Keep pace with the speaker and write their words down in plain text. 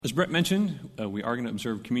As Brett mentioned, we are going to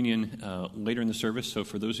observe communion later in the service, so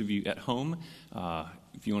for those of you at home,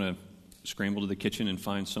 if you want to scramble to the kitchen and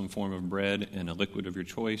find some form of bread and a liquid of your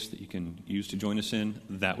choice that you can use to join us in,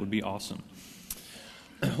 that would be awesome.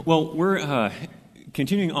 Well, we're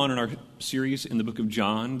continuing on in our series in the book of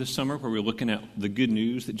John this summer, where we're looking at the good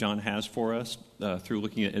news that John has for us through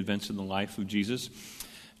looking at events in the life of Jesus.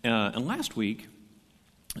 And last week,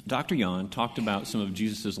 Dr. Jan talked about some of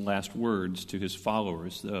Jesus' last words to his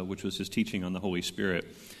followers, which was his teaching on the Holy Spirit.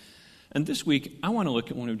 And this week, I want to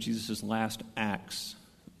look at one of Jesus' last acts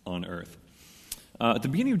on earth. At the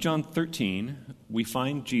beginning of John 13, we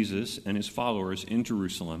find Jesus and his followers in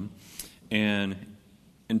Jerusalem. And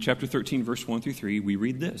in chapter 13, verse 1 through 3, we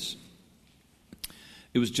read this.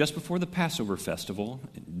 It was just before the Passover festival.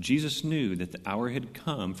 Jesus knew that the hour had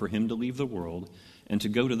come for him to leave the world and to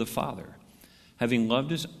go to the Father. Having loved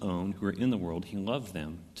his own who were in the world, he loved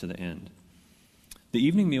them to the end. The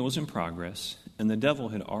evening meal was in progress, and the devil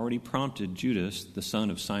had already prompted Judas, the son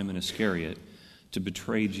of Simon Iscariot, to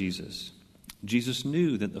betray Jesus. Jesus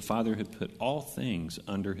knew that the Father had put all things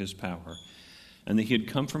under his power, and that he had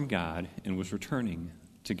come from God and was returning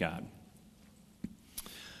to God.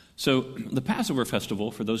 So the Passover festival,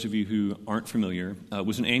 for those of you who aren't familiar,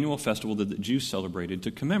 was an annual festival that the Jews celebrated to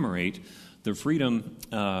commemorate the freedom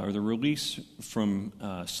or the release from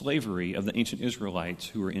slavery of the ancient Israelites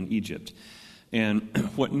who were in Egypt. And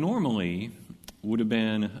what normally would have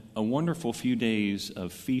been a wonderful few days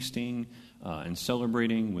of feasting and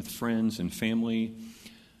celebrating with friends and family,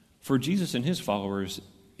 for Jesus and his followers,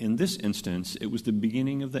 in this instance, it was the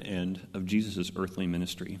beginning of the end of Jesus' earthly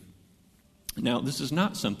ministry. Now, this is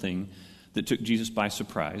not something that took Jesus by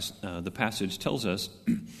surprise. The passage tells us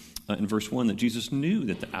in verse 1 that Jesus knew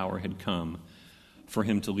that the hour had come for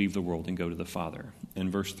him to leave the world and go to the Father.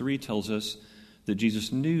 And verse 3 tells us that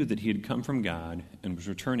Jesus knew that he had come from God and was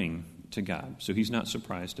returning to God. So he's not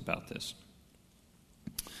surprised about this.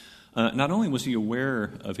 Not only was he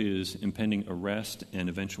aware of his impending arrest and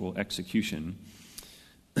eventual execution,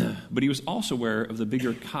 but he was also aware of the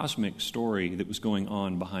bigger cosmic story that was going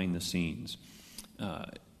on behind the scenes.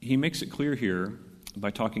 He makes it clear here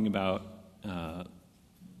by talking about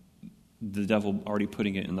the devil already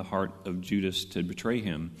putting it in the heart of Judas to betray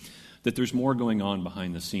him, that there's more going on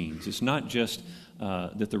behind the scenes. It's not just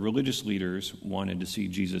that the religious leaders wanted to see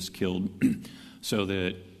Jesus killed so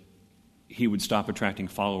that he would stop attracting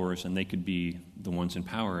followers and they could be the ones in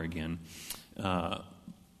power again.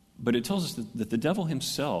 But it tells us that the devil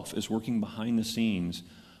himself is working behind the scenes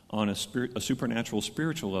on a supernatural,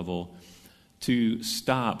 spiritual level to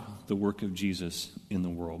stop the work of Jesus in the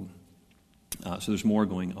world. So there's more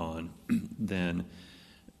going on than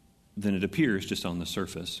it appears just on the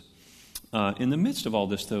surface. In the midst of all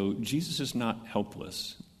this, though, Jesus is not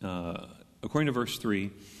helpless. According to verse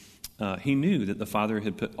 3, he knew that the Father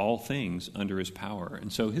had put all things under his power.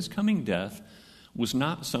 And so his coming death was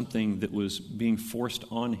not something that was being forced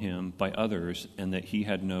on him by others and that he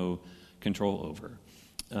had no control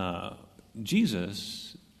over.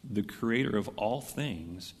 Jesus, the creator of all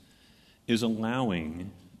things, is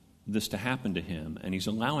allowing this to happen to him, and he's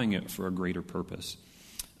allowing it for a greater purpose.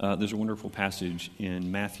 There's a wonderful passage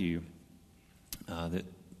in Matthew that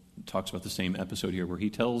talks about the same episode here, where he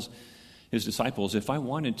tells his disciples, if I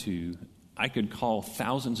wanted to, I could call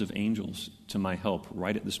thousands of angels to my help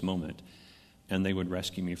right at this moment, and they would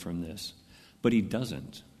rescue me from this. But he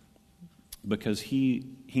doesn't, because he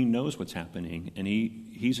knows what's happening, and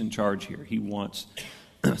he's in charge here. He wants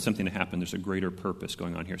something to happen. There's a greater purpose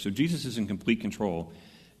going on here. So Jesus is in complete control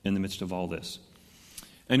in the midst of all this.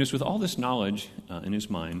 And it's with all this knowledge in his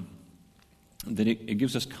mind that it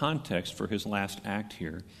gives us context for his last act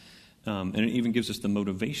here, and it even gives us the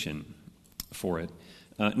motivation for it.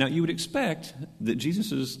 Now, you would expect that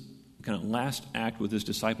Jesus' kind of last act with his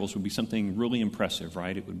disciples would be something really impressive,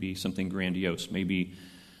 right? It would be something grandiose. Maybe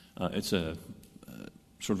it's a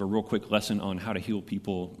sort of a real quick lesson on how to heal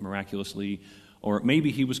people miraculously, or maybe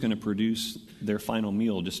he was going to produce their final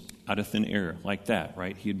meal just out of thin air like that,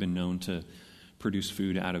 right? He had been known to produce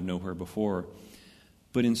food out of nowhere before.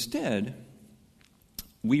 But instead,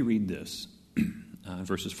 we read this,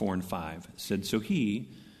 verses 4 and 5. It said, so he,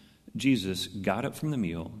 Jesus, got up from the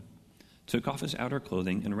meal, took off his outer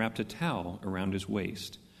clothing, and wrapped a towel around his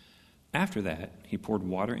waist. After that, he poured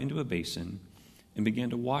water into a basin and began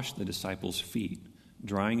to wash the disciples' feet,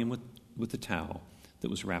 drying them with the towel that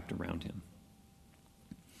was wrapped around him.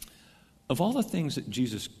 Of all the things that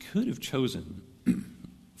Jesus could have chosen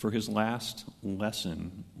for his last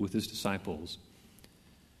lesson with his disciples,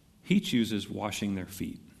 he chooses washing their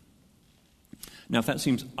feet. Now, if that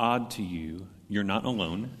seems odd to you, you're not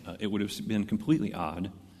alone. It would have been completely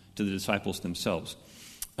odd to the disciples themselves.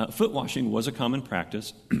 Foot washing was a common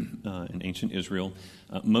practice in ancient Israel.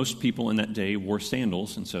 Most people in that day wore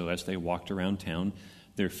sandals, and so as they walked around town,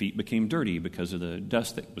 their feet became dirty because of the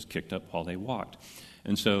dust that was kicked up while they walked.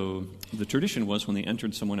 And so the tradition was when they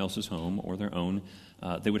entered someone else's home or their own,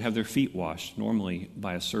 they would have their feet washed, normally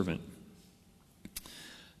by a servant.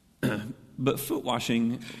 But foot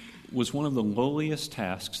washing was one of the lowliest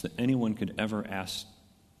tasks that anyone could ever ask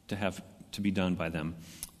to have to be done by them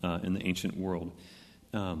in the ancient world.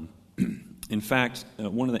 In fact,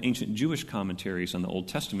 one of the ancient Jewish commentaries on the Old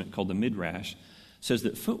Testament, called the Midrash, says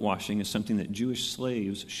that foot washing is something that Jewish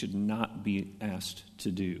slaves should not be asked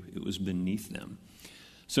to do. It was beneath them.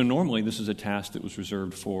 So normally this is a task that was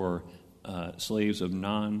reserved for slaves of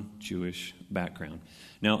non-Jewish background.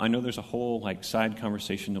 Now, I know there's a whole side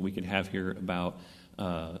conversation that we could have here about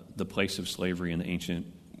the place of slavery in the ancient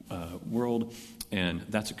world, and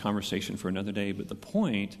that's a conversation for another day. But the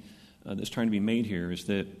point that's trying to be made here is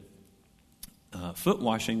that foot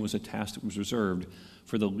washing was a task that was reserved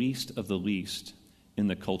for the least of the least in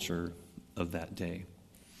the culture of that day.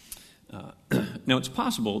 Now, it's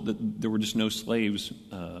possible that there were just no slaves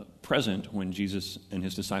present when Jesus and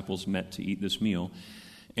his disciples met to eat this meal.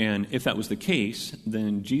 And if that was the case,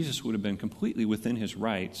 then Jesus would have been completely within his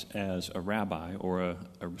rights as a rabbi or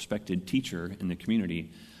a respected teacher in the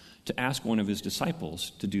community to ask one of his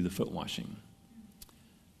disciples to do the foot washing.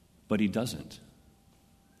 But he doesn't.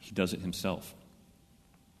 He does it himself.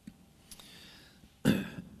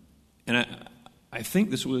 And I think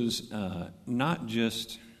this was not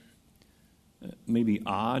just maybe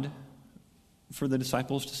odd for the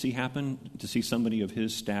disciples to see happen, to see somebody of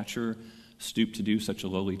his stature stoop to do such a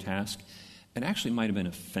lowly task. It actually might have been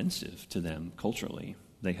offensive to them culturally.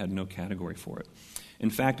 They had no category for it.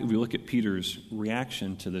 In fact, if we look at Peter's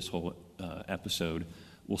reaction to this whole episode,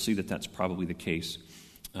 we'll see that that's probably the case.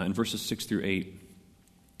 In verses 6 through 8,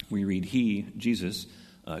 we read, He, Jesus,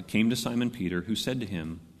 came to Simon Peter, who said to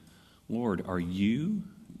him, Lord, are you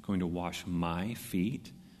going to wash my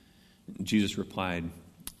feet? Jesus replied,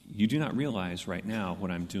 you do not realize right now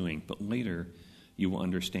what I'm doing, but later you will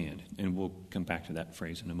understand. And we'll come back to that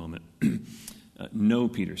phrase in a moment. No,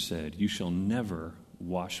 Peter said, you shall never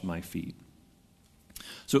wash my feet.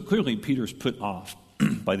 So clearly Peter's put off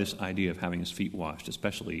by this idea of having his feet washed,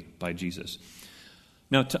 especially by Jesus.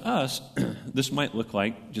 Now, to us, this might look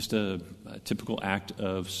like just a typical act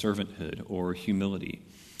of servanthood or humility.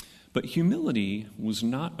 But humility was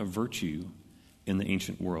not a virtue in the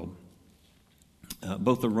ancient world.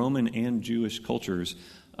 Both the Roman and Jewish cultures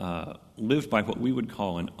lived by what we would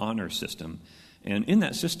call an honor system. And in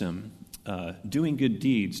that system, doing good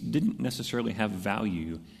deeds didn't necessarily have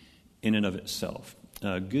value in and of itself.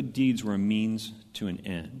 Good deeds were a means to an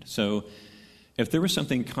end. So if there was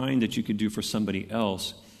something kind that you could do for somebody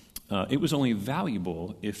else, it was only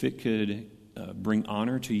valuable if it could bring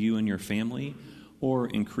honor to you and your family or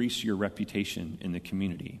increase your reputation in the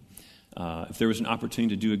community. If there was an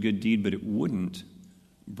opportunity to do a good deed, but it wouldn't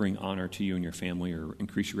bring honor to you and your family or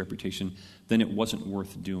increase your reputation, then it wasn't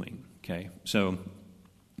worth doing, okay? So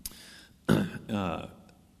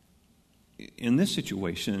in this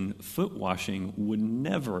situation, foot washing would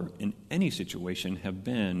never, in any situation, have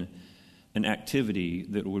been an activity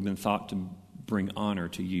that would have been thought to bring honor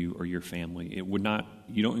to you or your family. It would not.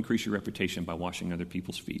 You don't increase your reputation by washing other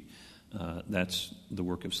people's feet. That's the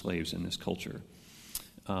work of slaves in this culture.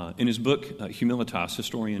 In his book, Humilitas,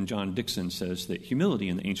 historian John Dixon says that humility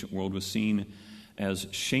in the ancient world was seen as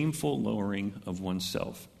shameful lowering of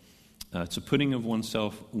oneself. It's a putting of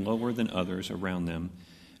oneself lower than others around them,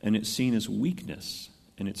 and it's seen as weakness,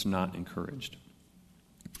 and it's not encouraged.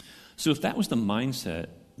 So if that was the mindset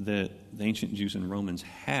that the ancient Jews and Romans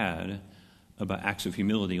had about acts of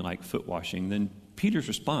humility like foot washing, then Peter's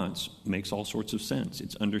response makes all sorts of sense.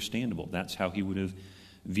 It's understandable. That's how he would have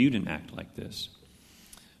viewed an act like this.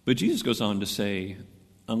 But Jesus goes on to say,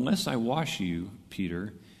 unless I wash you,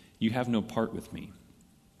 Peter, you have no part with me.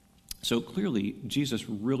 So clearly, Jesus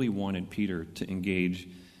really wanted Peter to engage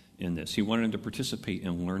in this. He wanted him to participate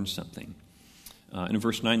and learn something. And in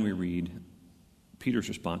verse 9 we read Peter's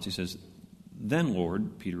response. He says, then,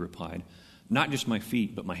 Lord, Peter replied, not just my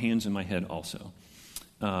feet, but my hands and my head also.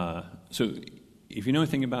 So if you know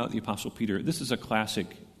anything about the Apostle Peter, this is a classic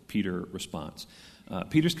Peter response.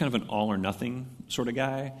 Peter's kind of an all-or-nothing sort of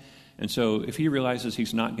guy. And so if he realizes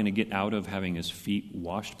he's not going to get out of having his feet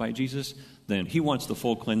washed by Jesus, then he wants the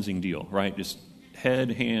full cleansing deal, right? Just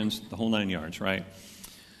head, hands, the whole 9 yards, right?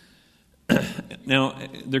 Now,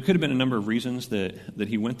 there could have been a number of reasons that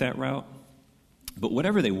he went that route. But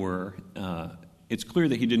whatever they were, it's clear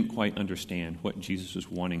that he didn't quite understand what Jesus was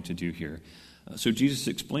wanting to do here. So Jesus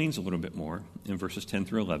explains a little bit more in verses 10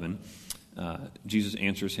 through 11. Jesus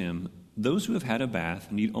answers him, "Those who have had a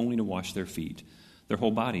bath need only to wash their feet. Their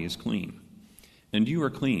whole body is clean. And you are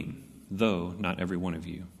clean, though not every one of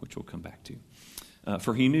you," which we'll come back to.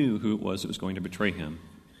 For he knew who it was that was going to betray him,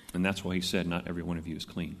 and that's why he said, "Not every one of you is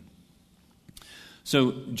clean."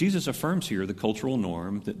 So Jesus affirms here the cultural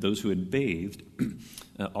norm that those who had bathed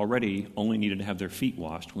already only needed to have their feet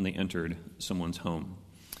washed when they entered someone's home.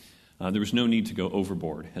 There was no need to go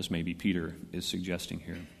overboard, as maybe Peter is suggesting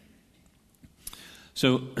here.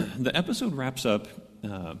 So the episode wraps up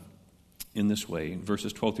in this way. In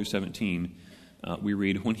verses 12 through 17, we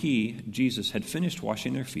read, "When he, Jesus, had finished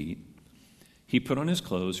washing their feet, he put on his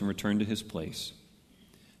clothes and returned to his place.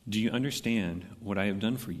 'Do you understand what I have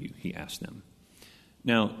done for you?' he asked them."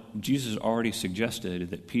 Now, Jesus already suggested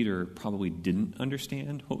that Peter probably didn't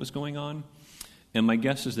understand what was going on, and my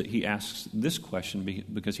guess is that he asks this question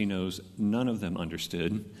because he knows none of them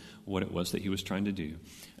understood what it was that he was trying to do,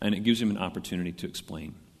 and it gives him an opportunity to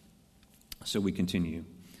explain. So we continue.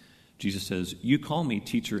 Jesus says, "You call me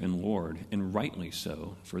teacher and Lord, and rightly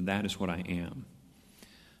so, for that is what I am.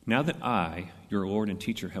 Now that I, your Lord and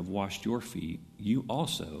teacher, have washed your feet, you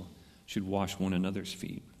also should wash one another's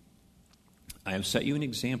feet. I have set you an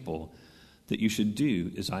example that you should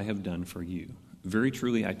do as I have done for you. Very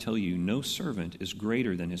truly I tell you, no servant is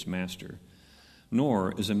greater than his master,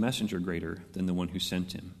 nor is a messenger greater than the one who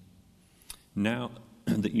sent him. Now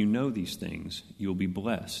that you know these things, you will be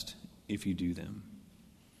blessed if you do them."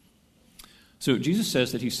 So Jesus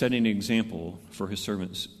says that he's setting an example for his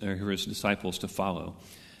servants, or his disciples to follow.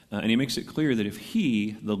 And he makes it clear that if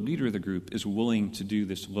he, the leader of the group, is willing to do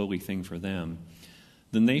this lowly thing for them,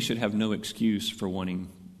 then they should have no excuse for wanting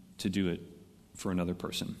to do it for another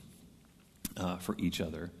person, for each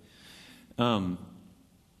other.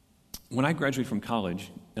 When I graduated from college,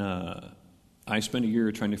 I spent a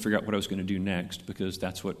year trying to figure out what I was going to do next, because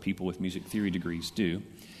that's what people with music theory degrees do.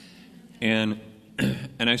 And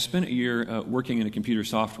I spent a year working in a computer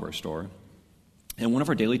software store, and one of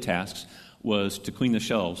our daily tasks was to clean the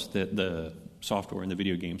shelves that the software and the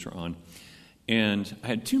video games were on. And I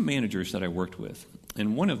had two managers that I worked with,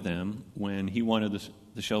 and one of them, when he wanted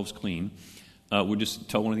the shelves clean, would just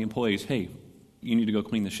tell one of the employees, "Hey, you need to go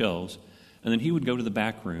clean the shelves." And then he would go to the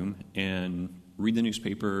back room and read the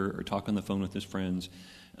newspaper or talk on the phone with his friends,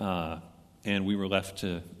 and we were left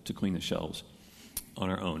to clean the shelves on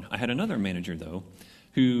our own. I had another manager, though,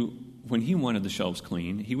 who, when he wanted the shelves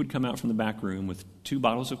clean, he would come out from the back room with 2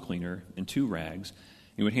 bottles of cleaner and 2 rags.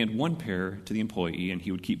 He would hand 1 pair to the employee, and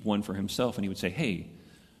he would keep 1 for himself, and he would say, "Hey,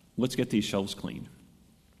 let's get these shelves cleaned."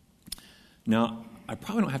 Now, I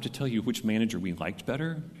probably don't have to tell you which manager we liked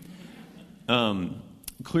better.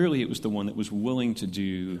 Clearly, it was the one that was willing to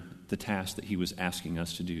do the task that he was asking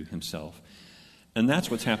us to do himself. And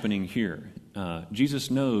that's what's happening here.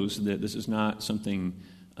 Jesus knows that this is not something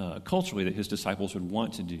culturally that his disciples would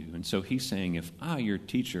want to do. And so he's saying, if I, your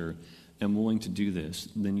teacher, am willing to do this,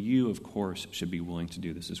 then you, of course, should be willing to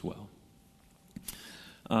do this as well.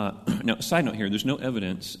 Now, side note here, there's no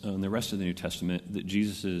evidence in the rest of the New Testament that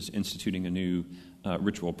Jesus is instituting a new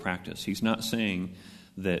ritual practice. He's not saying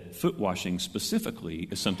that foot washing specifically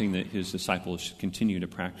is something that his disciples should continue to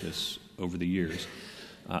practice over the years.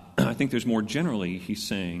 I think there's more generally, he's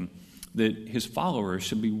saying that his followers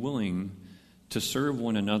should be willing to serve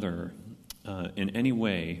one another in any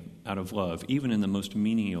way out of love, even in the most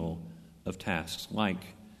menial of tasks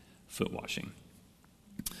like foot washing.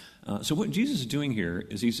 So what Jesus is doing here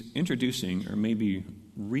is he's introducing, or maybe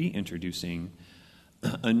reintroducing,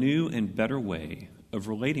 a new and better way of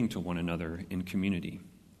relating to one another in community.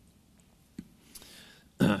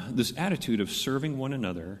 This attitude of serving one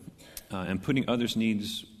another and putting others'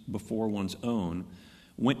 needs before one's own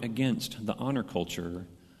went against the honor culture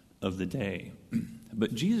of the day.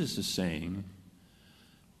 But Jesus is saying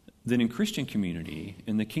that in Christian community,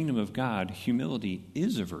 in the kingdom of God, humility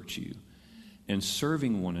is a virtue, and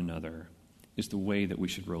serving one another is the way that we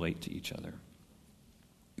should relate to each other.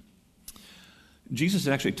 Jesus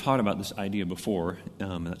had actually taught about this idea before,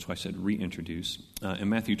 and that's why I said reintroduce. In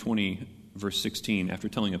Matthew 20, verse 16, after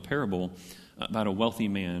telling a parable about a wealthy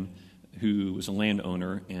man who was a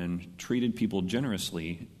landowner and treated people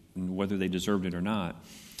generously, whether they deserved it or not,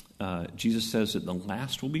 Jesus says that the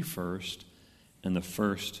last will be first and the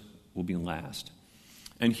first will be last.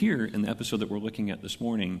 And here, in the episode that we're looking at this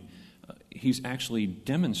morning, he's actually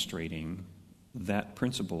demonstrating that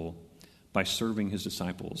principle by serving his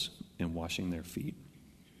disciples and washing their feet.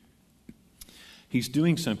 He's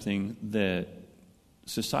doing something that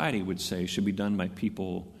society would say should be done by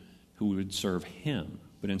people who would serve him,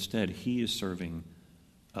 but instead he is serving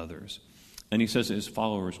others. And he says that his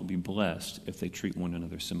followers will be blessed if they treat one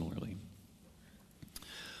another similarly.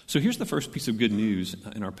 So here's the first piece of good news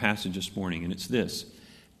in our passage this morning, and it's this.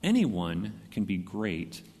 Anyone can be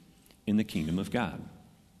great in the kingdom of God.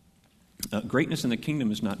 Greatness in the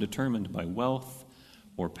kingdom is not determined by wealth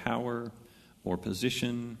or power or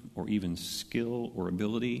position or even skill or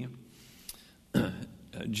ability.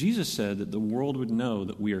 Jesus said that the world would know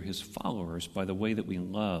that we are his followers by the way that we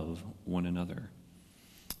love one another.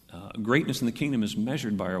 Greatness in the kingdom is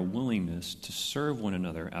measured by our willingness to serve one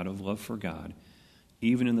another out of love for God,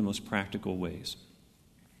 even in the most practical ways.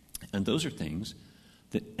 And those are things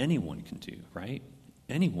that anyone can do, right?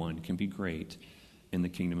 Anyone can be great in the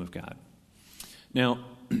kingdom of God. Now,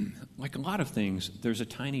 like a lot of things, there's a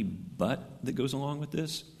tiny but that goes along with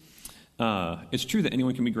this. It's true that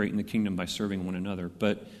anyone can be great in the kingdom by serving one another,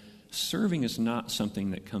 but serving is not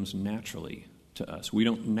something that comes naturally to us. We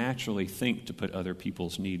don't naturally think to put other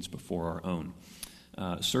people's needs before our own.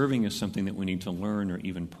 Serving is something that we need to learn or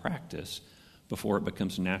even practice before it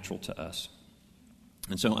becomes natural to us.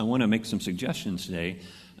 And so I want to make some suggestions today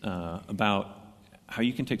about how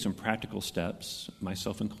you can take some practical steps,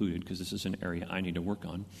 myself included, because this is an area I need to work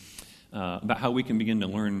on, about how we can begin to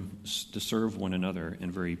learn to serve one another in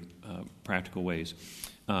very practical ways.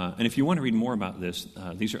 And if you want to read more about this,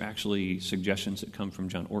 these are actually suggestions that come from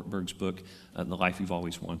John Ortberg's book, The Life You've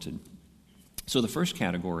Always Wanted. So the first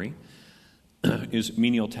category is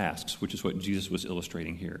menial tasks, which is what Jesus was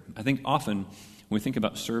illustrating here. I think often when we think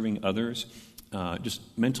about serving others,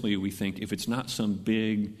 just mentally we think if it's not some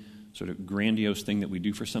big sort of grandiose thing that we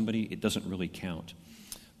do for somebody, it doesn't really count.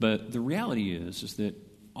 But the reality is that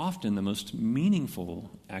often the most meaningful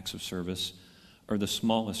acts of service are the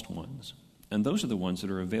smallest ones. And those are the ones that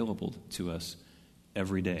are available to us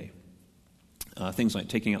every day. Things like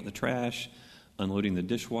taking out the trash, unloading the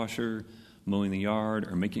dishwasher, mowing the yard,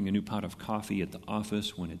 or making a new pot of coffee at the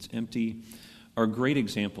office when it's empty are great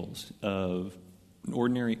examples of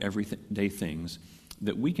ordinary everyday things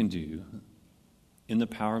that we can do in the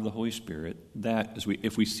power of the Holy Spirit, that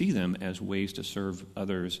if we see them as ways to serve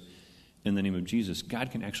others in the name of Jesus,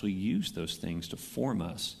 God can actually use those things to form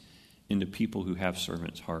us into people who have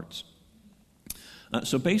servants' hearts.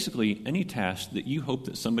 So basically, any task that you hope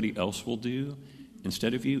that somebody else will do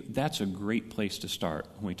instead of you, that's a great place to start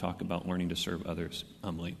when we talk about learning to serve others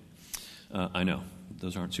humbly. I know,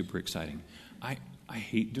 those aren't super exciting. I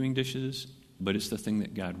hate doing dishes, but it's the thing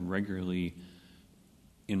that God regularly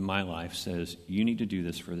in my life says, you need to do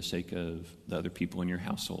this for the sake of the other people in your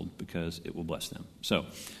household because it will bless them. So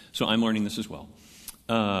I'm learning this as well.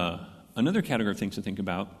 Another category of things to think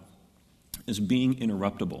about is being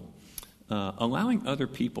interruptible. Allowing other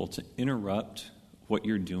people to interrupt what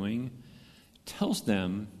you're doing tells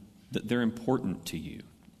them that they're important to you,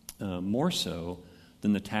 more so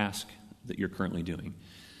than the task that you're currently doing.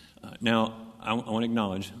 Now, I want to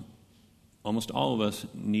acknowledge almost all of us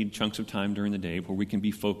need chunks of time during the day where we can be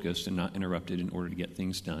focused and not interrupted in order to get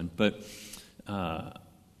things done. But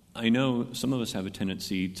I know some of us have a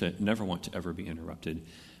tendency to never want to ever be interrupted,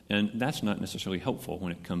 and that's not necessarily helpful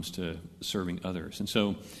when it comes to serving others. And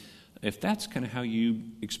so if that's kind of how you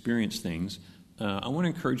experience things, I want to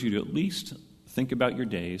encourage you to at least think about your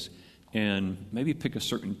days and maybe pick a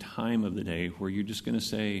certain time of the day where you're just going to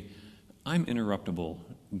say, I'm interruptible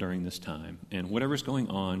during this time. And whatever's going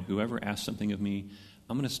on, whoever asks something of me,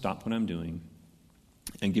 I'm going to stop what I'm doing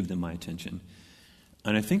and give them my attention.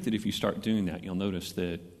 And I think that if you start doing that, you'll notice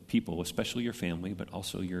that people, especially your family, but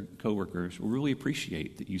also your coworkers, will really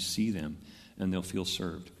appreciate that you see them and they'll feel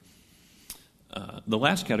served. The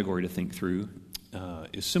last category to think through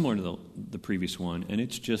is similar to the previous one, and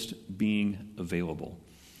it's just being available.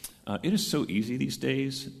 It is so easy these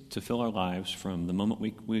days to fill our lives from the moment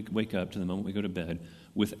we wake up to the moment we go to bed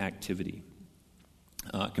with activity.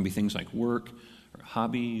 It can be things like work or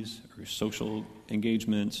hobbies or social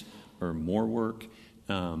engagements or more work.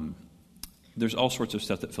 There's all sorts of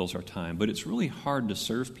stuff that fills our time, but it's really hard to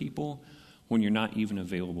serve people when you're not even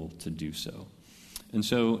available to do so. And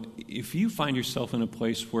so if you find yourself in a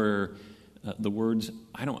place where the words,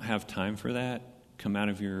 I don't have time for that, come out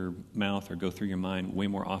of your mouth or go through your mind way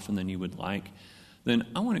more often than you would like, then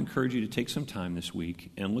I want to encourage you to take some time this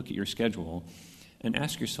week and look at your schedule and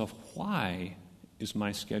ask yourself, why is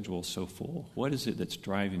my schedule so full? What is it that's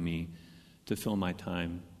driving me to fill my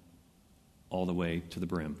time all the way to the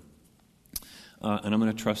brim? And I'm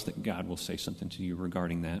going to trust that God will say something to you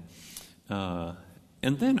regarding that.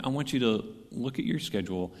 And then I want you to look at your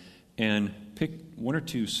schedule and pick one or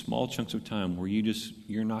two small chunks of time where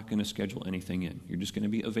you're not going to schedule anything in. You're just going to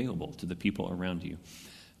be available to the people around you.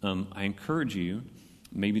 I encourage you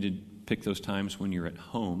maybe to pick those times when you're at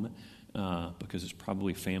home because it's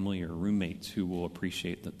probably family or roommates who will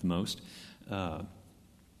appreciate that the most.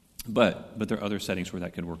 But there are other settings where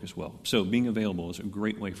that could work as well. So being available is a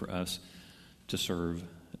great way for us to serve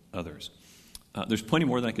others. There's plenty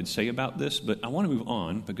more that I could say about this, but I want to move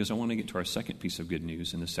on because I want to get to our second piece of good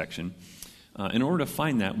news in this section. In order to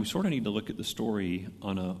find that, we sort of need to look at the story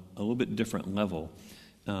on a little bit different level.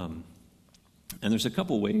 And there's a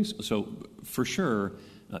couple ways. So for sure,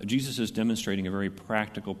 Jesus is demonstrating a very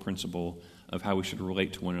practical principle of how we should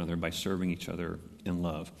relate to one another by serving each other in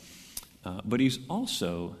love. But he's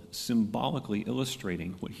also symbolically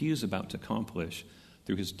illustrating what he is about to accomplish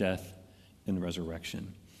through his death and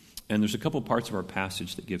resurrection. And there's a couple parts of our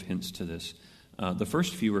passage that give hints to this. The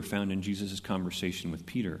first few are found in Jesus' conversation with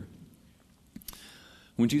Peter.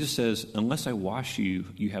 When Jesus says, "Unless I wash you,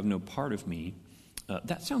 you have no part of me,"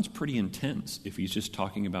 that sounds pretty intense if he's just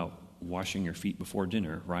talking about washing your feet before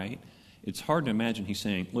dinner, right? It's hard to imagine he's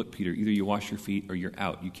saying, "Look, Peter, either you wash your feet or you're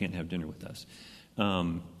out. You can't have dinner with us."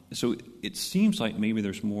 So it seems like maybe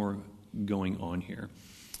there's more going on here.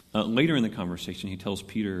 Later in the conversation, he tells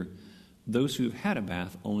Peter, "Those who have had a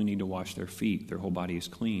bath only need to wash their feet. Their whole body is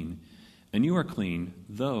clean. And you are clean,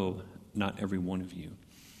 though not every one of you."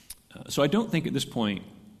 So I don't think at this point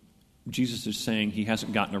Jesus is saying he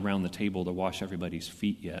hasn't gotten around the table to wash everybody's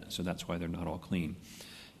feet yet, so that's why they're not all clean.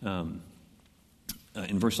 In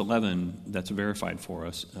verse 11, that's verified for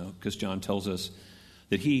us because John tells us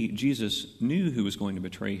that Jesus, knew who was going to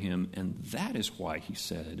betray him, and that is why he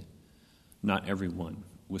said, "Not everyone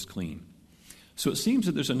was clean." So it seems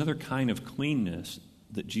that there's another kind of cleanness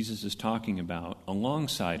that Jesus is talking about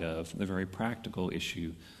alongside of the very practical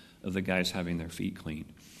issue of the guys having their feet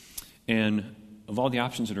cleaned. And of all the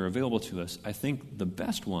options that are available to us, I think the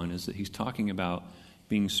best one is that he's talking about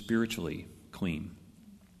being spiritually clean.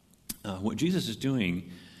 What Jesus is doing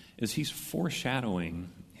is he's foreshadowing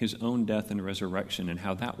his own death and resurrection and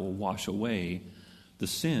how that will wash away the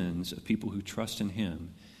sins of people who trust in him,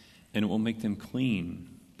 and it will make them clean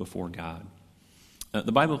before God.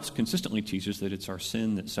 The Bible consistently teaches that it's our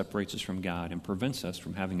sin that separates us from God and prevents us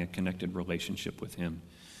from having a connected relationship with him.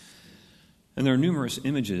 And there are numerous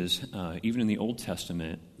images, even in the Old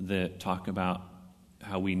Testament, that talk about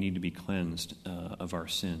how we need to be cleansed of our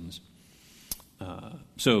sins.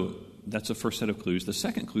 So that's the first set of clues. The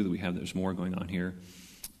second clue that we have, there's more going on here,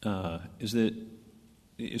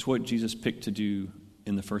 is what Jesus picked to do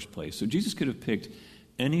in the first place. So Jesus could have picked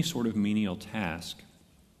any sort of menial task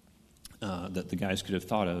that the guys could have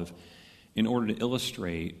thought of in order to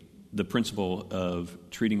illustrate the principle of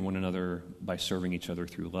treating one another by serving each other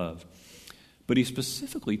through love. But he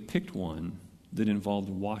specifically picked one that involved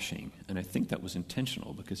washing, and I think that was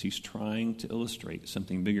intentional because he's trying to illustrate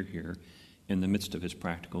something bigger here in the midst of his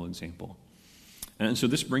practical example. And so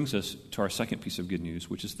this brings us to our second piece of good news,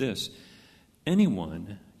 which is this: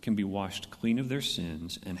 anyone can be washed clean of their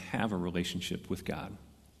sins and have a relationship with God.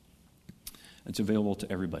 It's available to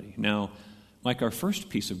everybody. Now, like our first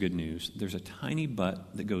piece of good news, there's a tiny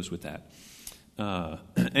but that goes with that.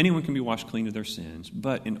 Anyone can be washed clean of their sins,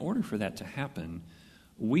 but in order for that to happen,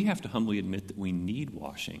 we have to humbly admit that we need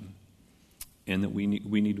washing and that we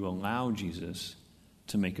need to allow Jesus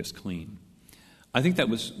to make us clean. I think that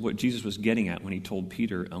was what Jesus was getting at when he told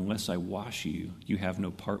Peter, "Unless I wash you, you have no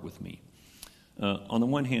part with me." On the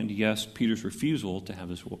one hand, yes, Peter's refusal to have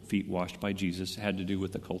his feet washed by Jesus had to do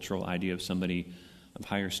with the cultural idea of somebody of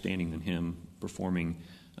higher standing than him performing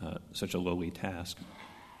such a lowly task.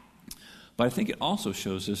 But I think it also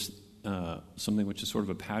shows us something which is sort of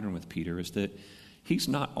a pattern with Peter, is that he's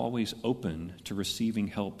not always open to receiving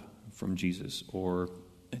help from Jesus or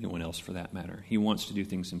anyone else for that matter. He wants to do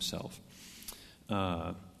things himself.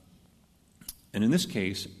 And in this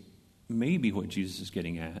case, maybe what Jesus is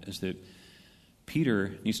getting at is that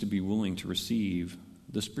Peter needs to be willing to receive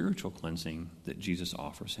the spiritual cleansing that Jesus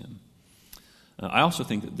offers him. I also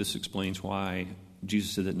think that this explains why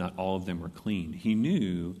Jesus said that not all of them were clean. He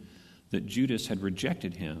knew that Judas had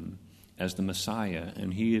rejected him as the Messiah,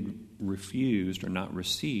 and he had refused or not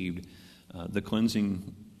received the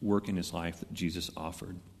cleansing work in his life that Jesus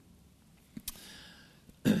offered.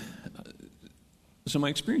 So my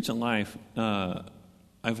experience in life,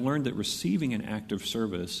 I've learned that receiving an act of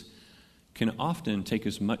service can often take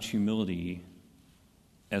as much humility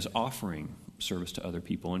as offering service to other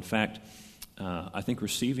people. In fact, I think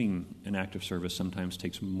receiving an act of service sometimes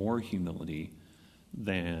takes more humility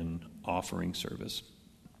than offering service.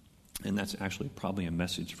 And that's actually probably a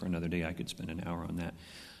message for another day. I could spend an hour on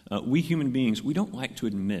that. We human beings, we don't like to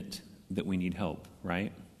admit that we need help,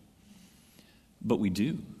 right? But we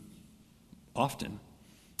do, often.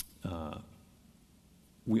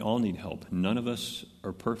 we all need help. None of us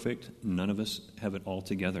are perfect. None of us have it all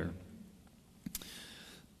together.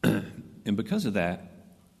 And because of that,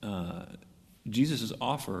 Jesus'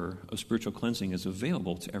 offer of spiritual cleansing is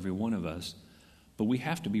available to every one of us, but we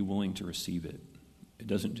have to be willing to receive it. It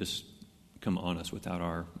doesn't just come on us without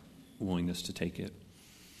our willingness to take it.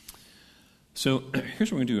 So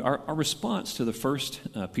here's what we're going to do. Our response to the first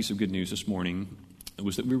piece of good news this morning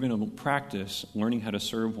was that we were going to practice learning how to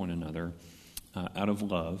serve one another out of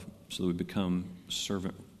love so that we become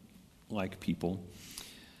servant-like people.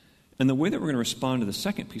 And the way that we're going to respond to the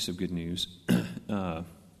second piece of good news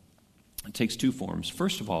it takes two forms.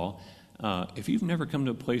 First of all, if you've never come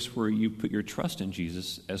to a place where you put your trust in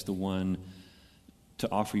Jesus as the one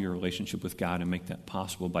to offer your relationship with God and make that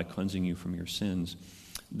possible by cleansing you from your sins,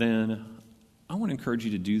 then I want to encourage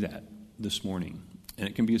you to do that this morning. And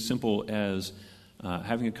it can be as simple as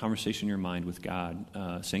having a conversation in your mind with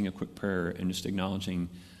God, saying a quick prayer, and just acknowledging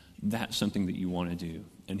that's something that you want to do.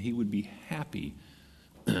 And He would be happy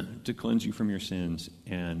to cleanse you from your sins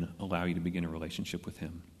and allow you to begin a relationship with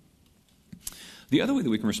Him. The other way that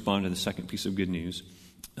we can respond to the second piece of good news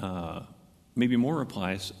maybe more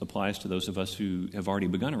applies to those of us who have already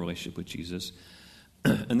begun a relationship with Jesus,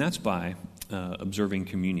 and that's by observing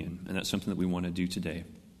communion, and that's something that we want to do today.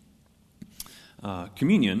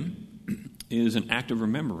 Communion is an act of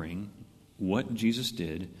remembering what Jesus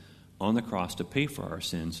did on the cross to pay for our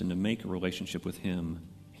sins and to make a relationship with Him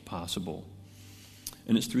possible.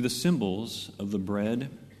 And it's through the symbols of the bread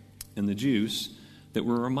and the juice that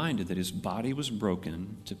we're reminded that His body was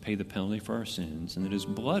broken to pay the penalty for our sins and that His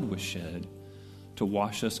blood was shed to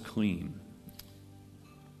wash us clean.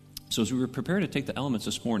 So as we were prepared to take the elements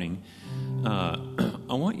this morning, I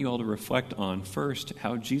want you all to reflect on, first,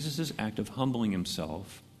 how Jesus' act of humbling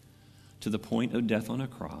Himself to the point of death on a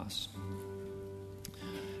cross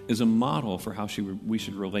is a model for how we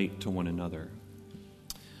should relate to one another.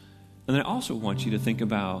 And then I also want you to think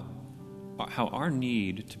about how our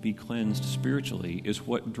need to be cleansed spiritually is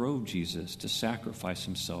what drove Jesus to sacrifice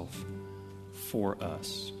Himself for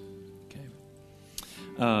us.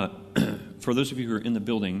 Okay. For those of you who are in the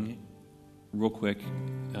building, real quick,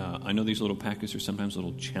 I know these little packets are sometimes a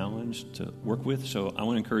little challenged to work with, so I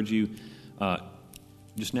want to encourage you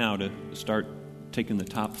just now to start taking the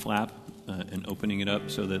top flap and opening it up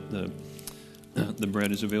so that the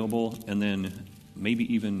bread is available, and then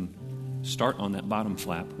maybe even start on that bottom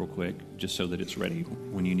flap real quick, just so that it's ready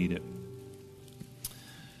when you need it.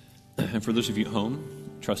 And for those of you at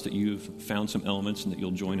home, trust that you've found some elements and that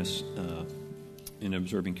you'll join us in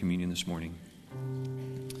observing communion this morning.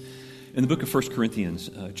 In the book of 1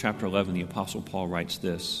 Corinthians, chapter 11, the Apostle Paul writes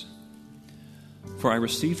this: "For I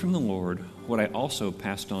received from the Lord what I also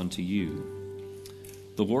passed on to you.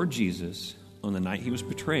 The Lord Jesus, on the night He was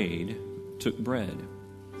betrayed, took bread.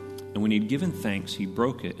 And when He had given thanks, He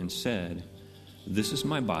broke it and said, 'This is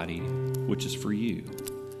my body, which is for you.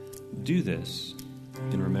 Do this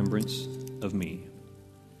in remembrance of me.'"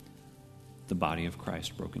 The body of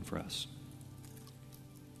Christ broken for us.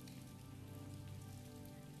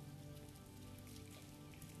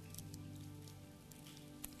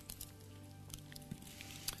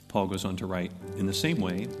 Paul goes on to write, "In the same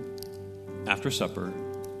way, after supper,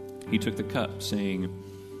 He took the cup, saying,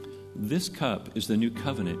 'This cup is the new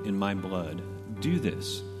covenant in my blood. Do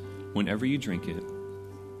this whenever you drink it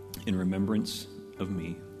in remembrance of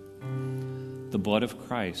me.' The blood of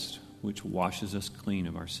Christ, which washes us clean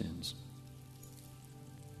of our sins."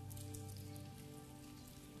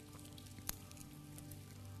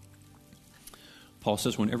 Paul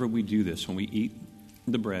says whenever we do this, when we eat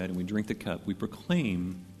the bread and we drink the cup, we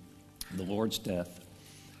proclaim the Lord's death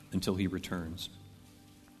until He returns.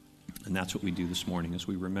 And that's what we do this morning as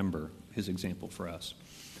we remember His example for us.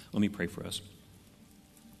 Let me pray for us.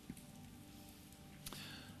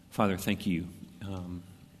 Father, thank you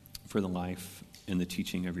for the life and the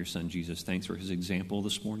teaching of your Son, Jesus. Thanks for His example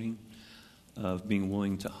this morning of being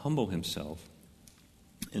willing to humble Himself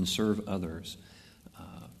and serve others,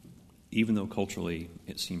 even though culturally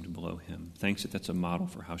it seemed below Him. Thanks that that's a model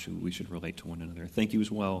for how we should relate to one another. Thank you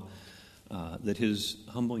as well that His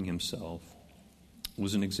humbling Himself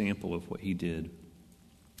was an example of what He did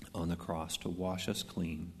on the cross to wash us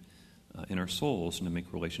clean in our souls and to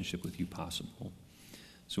make relationship with you possible.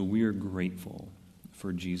 So we are grateful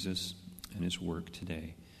for Jesus and His work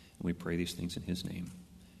today. And we pray these things in His name.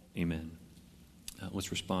 Amen.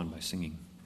 Let's respond by singing.